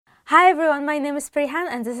Hi everyone, my name is Prehan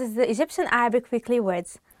and this is the Egyptian Arabic Weekly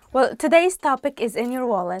Words. Well, today's topic is in your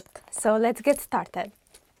wallet, so let's get started.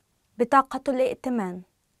 بطاقة الائتمان,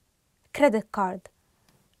 credit card.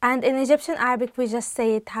 And in Egyptian Arabic we just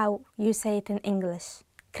say it how you say it in English,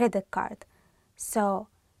 credit card. So,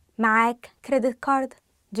 معك credit card?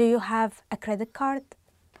 Do you have a credit card?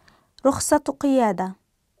 رخصة قيادة,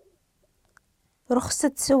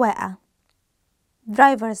 رخصة سواقة,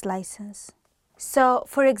 driver's license. So,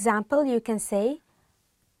 for example, you can say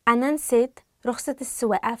أنا نسيت رخصة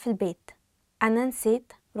السواقة في البيت. أنا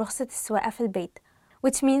نسيت رخصة السواقة في البيت,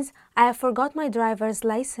 which means I have forgot my driver's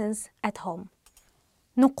license at home.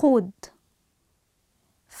 نقود,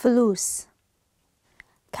 فلوس,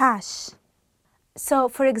 cash. So,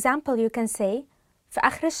 for example, you can say في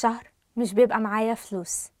آخر الشهر مش بيبقى معايا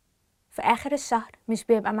فلوس. في آخر الشهر مش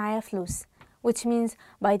بيبقى معايا فلوس, which means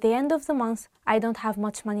by the end of the month I don't have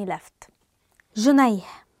much money left. جنيه,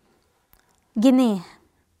 جنيه,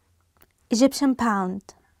 Egyptian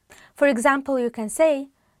pound. For example, you can say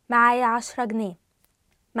معايا 10 جنيه.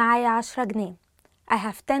 معايا 10 جنيه. I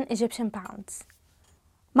have 10 Egyptian pounds.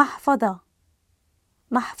 محفظة,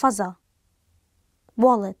 محفظة,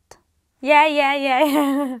 wallet.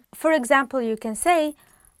 Yeah. For example, you can say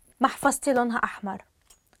محفظتي لونها أحمر.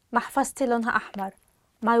 محفظتي لونها أحمر.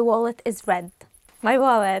 My wallet is red. My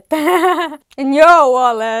wallet. In your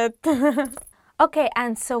wallet. Okay,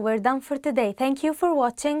 and so we're done for today. Thank you for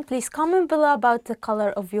watching. Please comment below about the color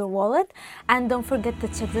of your wallet and don't forget to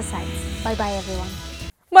check the sides. Bye bye everyone.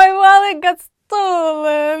 My wallet got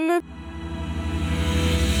stolen.